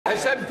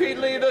SNP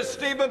Leader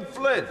Stephen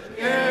Flynn.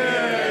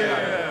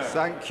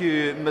 Thank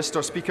you,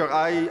 Mr. Speaker.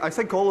 I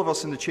think all of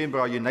us in the Chamber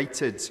are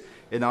united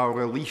in our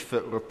relief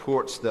at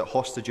reports that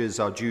hostages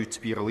are due to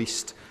be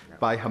released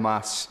by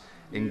Hamas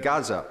in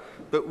Gaza.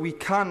 But we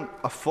can't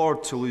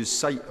afford to lose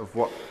sight of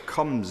what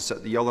comes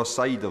at the other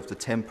side of the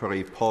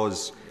temporary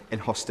pause in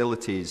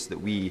hostilities that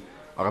we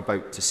are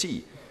about to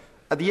see.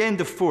 At the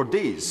end of 4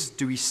 days,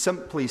 do we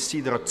simply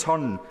see the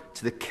return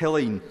to the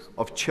killing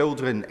of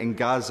children in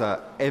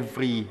Gaza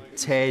every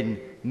 10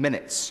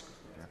 minutes?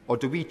 Or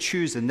do we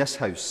choose in this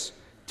House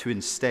to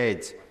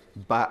instead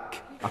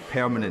back a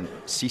permanent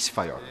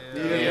ceasefire?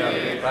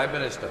 Prime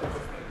Minister.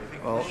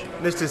 Well,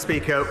 Mr.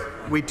 Speaker,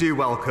 we do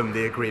welcome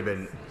the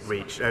agreement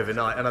reached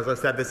overnight, and as I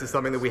said, this is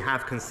something that we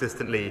have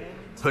consistently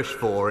pushed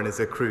for and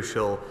is a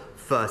crucial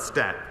first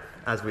step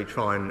as we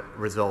try and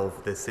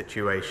resolve this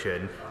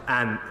situation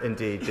and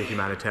indeed the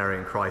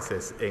humanitarian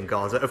crisis in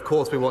Gaza. Of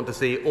course, we want to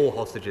see all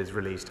hostages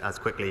released as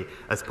quickly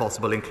as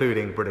possible,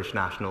 including British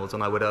nationals,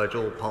 and I would urge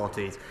all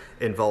parties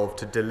involved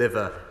to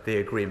deliver the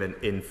agreement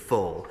in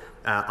full.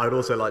 I would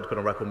also like to put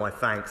on record my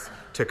thanks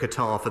to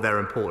Qatar for their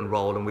important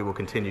role, and we will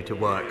continue to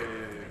work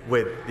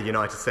with the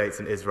United States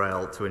and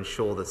Israel to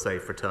ensure the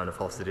safe return of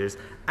hostages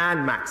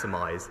and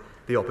maximise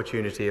the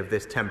opportunity of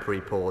this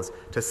temporary pause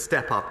to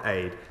step up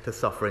aid to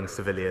suffering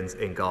civilians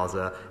in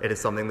Gaza. It is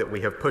something that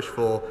we have pushed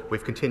for,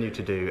 we've continued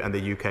to do, and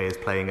the UK is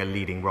playing a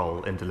leading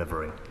role in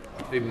delivering.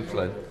 Stephen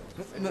Flynn.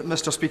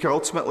 Mr. Speaker,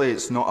 ultimately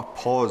it's not a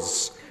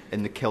pause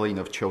in the killing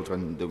of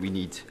children that we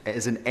need. It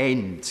is an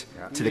end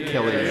to the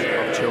killing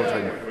of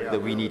children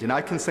that we need. And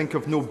I can think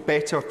of no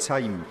better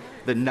time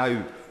than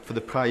now for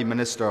the Prime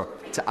Minister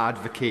to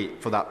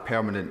advocate for that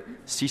permanent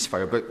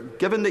ceasefire. But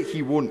given that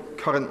he won't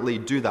currently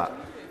do that,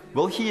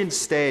 will he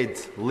instead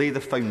lay the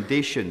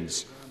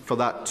foundations for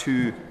that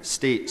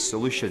two-state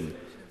solution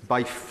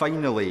by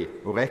finally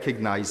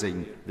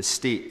recognising the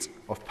state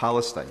of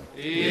Palestine?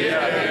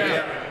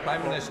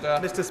 Prime Minister.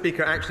 Mr.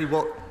 Speaker, actually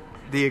what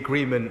the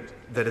agreement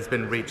that has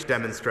been reached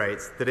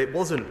demonstrates that it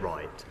wasn't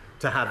right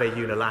to have a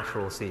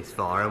unilateral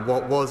ceasefire, and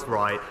what was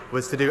right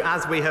was to do,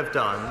 as we have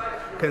done,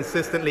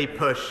 consistently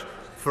push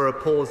for a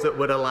pause that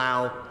would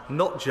allow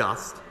not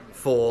just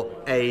for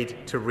aid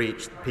to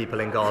reach people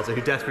in Gaza who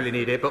desperately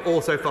need it, but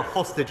also for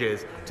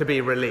hostages to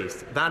be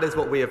released. That is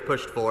what we have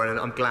pushed for, and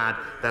I'm glad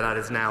that that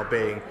is now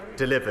being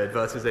delivered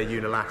versus a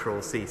unilateral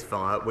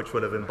ceasefire, which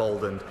would have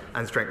emboldened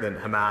and strengthened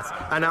Hamas.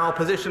 And our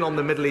position on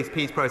the Middle East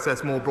peace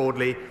process more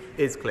broadly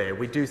is clear.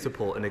 We do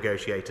support a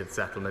negotiated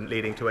settlement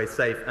leading to a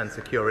safe and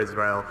secure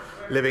Israel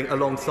living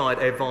alongside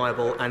a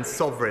viable and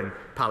sovereign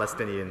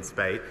Palestinian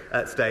state.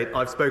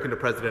 I've spoken to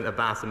President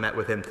Abbas and met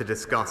with him to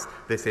discuss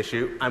this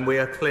issue, and we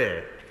are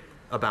clear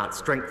about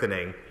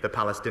strengthening the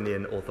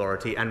Palestinian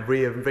Authority and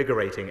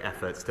reinvigorating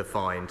efforts to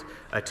find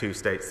a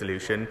two-state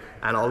solution.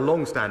 And our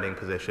long-standing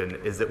position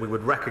is that we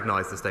would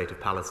recognise the state of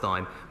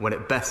Palestine when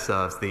it best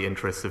serves the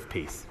interests of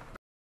peace.